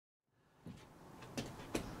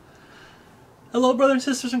Hello, brothers and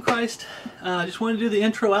sisters in Christ. I just wanted to do the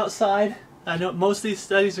intro outside. I know most of these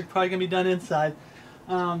studies are probably going to be done inside,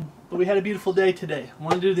 but we had a beautiful day today. I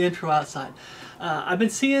wanted to do the intro outside. I've been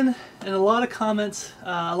seeing in a lot of comments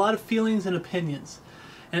a lot of feelings and opinions,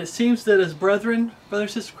 and it seems that as brethren,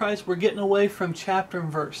 brothers and sisters in Christ, we're getting away from chapter and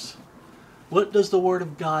verse. What does the Word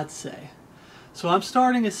of God say? So I'm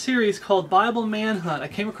starting a series called Bible Manhunt. I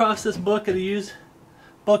came across this book at a used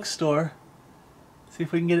bookstore. See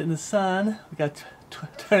if we can get it in the sun. We got to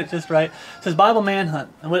turn it just right. It says Bible Manhunt,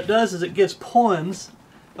 and what it does is it gives poems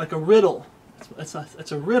like a riddle. It's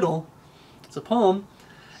a riddle. It's a poem,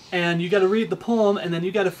 and you got to read the poem, and then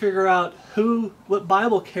you got to figure out what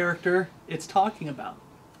Bible character it's talking about.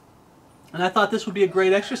 And I thought this would be a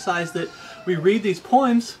great exercise that we read these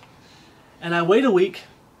poems, and I wait a week.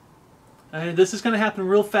 This is going to happen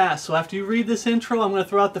real fast, so after you read this intro, I'm going to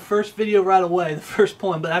throw out the first video right away, the first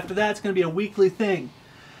poem, but after that it's going to be a weekly thing.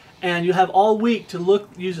 And you have all week to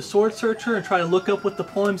use a sword searcher and try to look up what the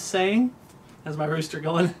poem's saying. That's my rooster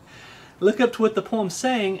going. Look up to what the poem's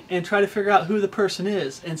saying and try to figure out who the person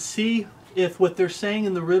is and see if what they're saying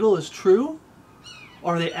in the riddle is true.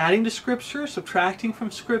 Or are they adding to Scripture, subtracting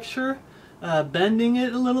from Scripture, bending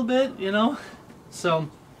it a little bit, you know? So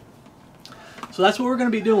that's what we're going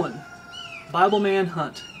to be doing. Bible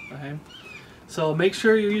Manhunt. Okay? So make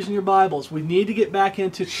sure you're using your Bibles. We need to get back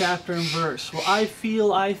into chapter and verse. Well, I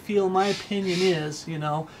feel, my opinion is, you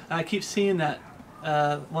know, and I keep seeing that.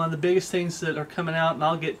 One of the biggest things that are coming out, and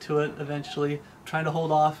I'll get to it eventually, I'm trying to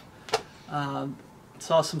hold off.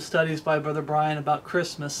 Saw some studies by Brother Brian about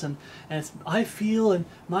Christmas, and it's, I feel, and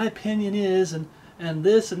my opinion is, and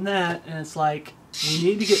this and that, and it's like, we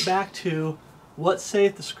need to get back to what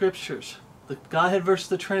saith the Scriptures. The Godhead versus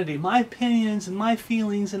the Trinity. My opinions and my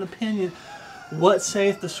feelings and opinion. What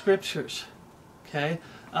saith the Scriptures? Okay?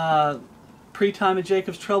 Pre-time of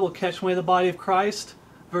Jacob's trouble, catch away the body of Christ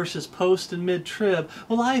versus post and mid-trib.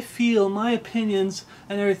 Well, I feel my opinions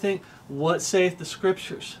and everything. What saith the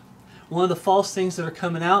Scriptures? One of the false things that are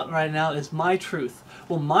coming out right now is my truth.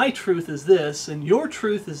 Well, my truth is this and your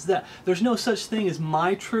truth is that. There's no such thing as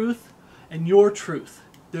my truth and your truth.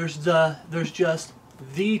 There's just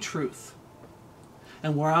the truth.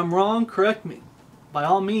 And where I'm wrong, correct me. By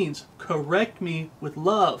all means, correct me with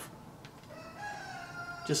love.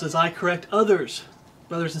 Just as I correct others,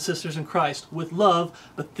 brothers and sisters in Christ, with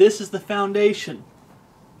love. But this is the foundation.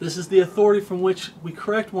 This is the authority from which we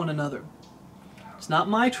correct one another. It's not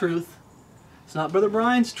my truth. It's not Brother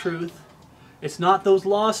Brian's truth. It's not those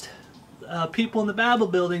lost people in the Babel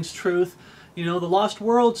building's truth. You know, the lost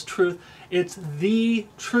world's truth. It's the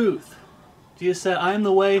truth. Jesus said, I am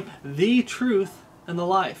the way, the truth, and the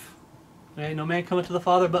life. Okay? No man cometh to the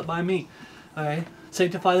Father but by me. Okay?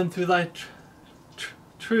 Sanctify them through thy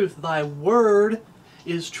truth. Thy word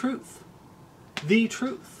is truth. The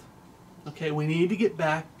truth. Okay? We need to get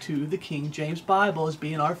back to the King James Bible as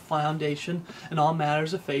being our foundation in all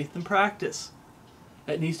matters of faith and practice.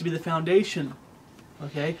 It needs to be the foundation.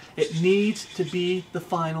 Okay? It needs to be the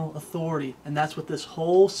final authority. And that's what this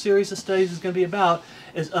whole series of studies is going to be about,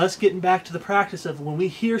 is us getting back to the practice of when we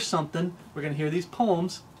hear something, we're going to hear these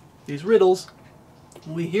poems, these riddles,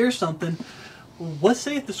 when we hear something, what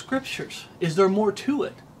saith the Scriptures? Is there more to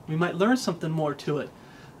it? We might learn something more to it.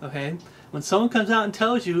 Okay? When someone comes out and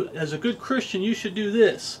tells you, as a good Christian you should do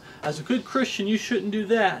this, as a good Christian you shouldn't do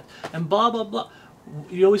that, and blah blah blah,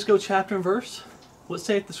 you always go chapter and verse. What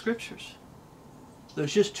saith the Scriptures?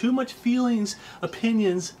 There's just too much feelings,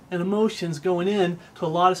 opinions, and emotions going in to a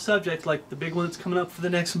lot of subjects, like the big one that's coming up for the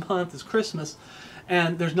next month is Christmas,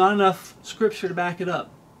 and there's not enough Scripture to back it up.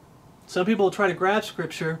 Some people will try to grab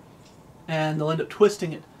Scripture, and they'll end up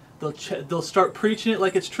twisting it. They'll start preaching it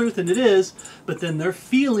like it's truth, and it is, but then their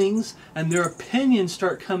feelings and their opinions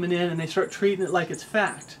start coming in, and they start treating it like it's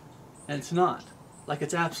fact, and it's not. Like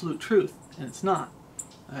it's absolute truth, and it's not.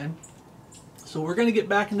 Okay? So we're going to get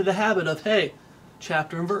back into the habit of, hey,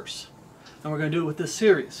 chapter and verse, and we're going to do it with this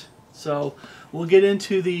series. So we'll get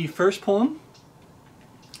into the first poem,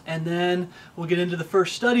 and then we'll get into the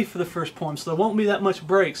first study for the first poem, so there won't be that much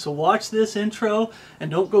break. So watch this intro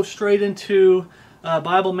and don't go straight into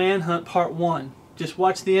Bible Manhunt Part 1. Just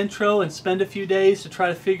watch the intro and spend a few days to try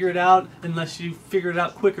to figure it out, unless you figure it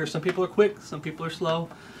out quicker. Some people are quick, some people are slow.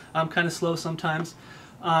 I'm kind of slow sometimes.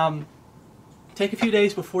 Take a few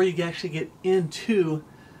days before you actually get into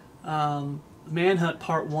Manhunt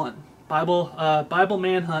Part 1. Bible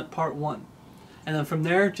Manhunt Part 1. And then from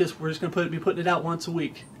there, we're just going to be putting it out once a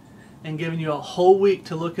week and giving you a whole week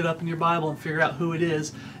to look it up in your Bible and figure out who it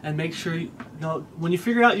is, and make sure you know, when you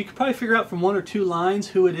figure it out, you can probably figure out from 1 or 2 lines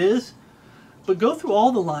who it is, but go through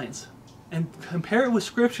all the lines. and compare it with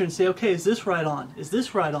Scripture and say, okay, is this right on? Is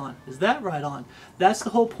this right on? Is that right on? That's the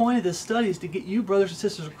whole point of this study, is to get you, brothers and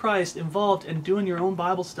sisters of Christ, involved in doing your own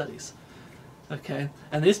Bible studies. Okay?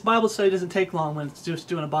 And this Bible study doesn't take long when it's just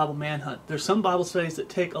doing a Bible manhunt. There's some Bible studies that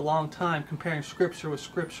take a long time comparing Scripture with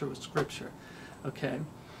Scripture with Scripture. Okay?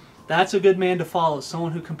 That's a good man to follow,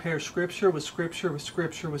 someone who compares Scripture with Scripture with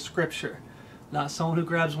Scripture with Scripture. Not someone who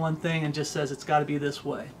grabs one thing and just says it's got to be this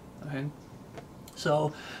way. Okay?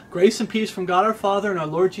 So, grace and peace from God our Father and our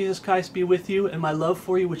Lord Jesus Christ be with you, and my love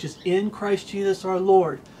for you which is in Christ Jesus our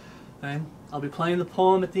Lord. Okay? I'll be playing the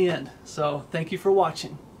poem at the end. So, thank you for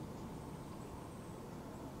watching.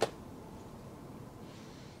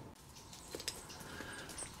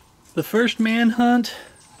 The first manhunt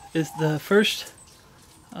is the first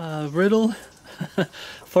riddle.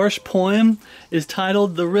 First poem is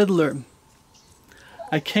titled The Riddler.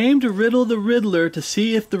 I came to riddle the Riddler to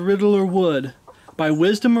see if the Riddler would, by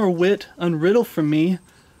wisdom or wit, unriddle for me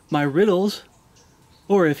my riddles,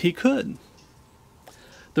 or if he could.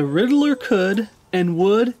 The Riddler could, and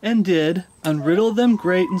would, and did, unriddle them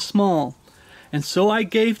great and small, and so I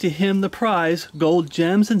gave to him the prize, gold,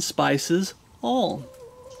 gems, and spices, all.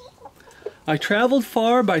 I traveled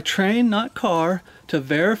far by train, not car, to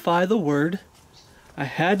verify the word. I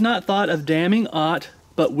had not thought of damning aught,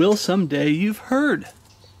 but will some day, you've heard.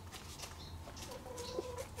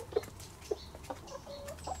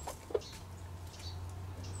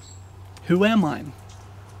 Who am I?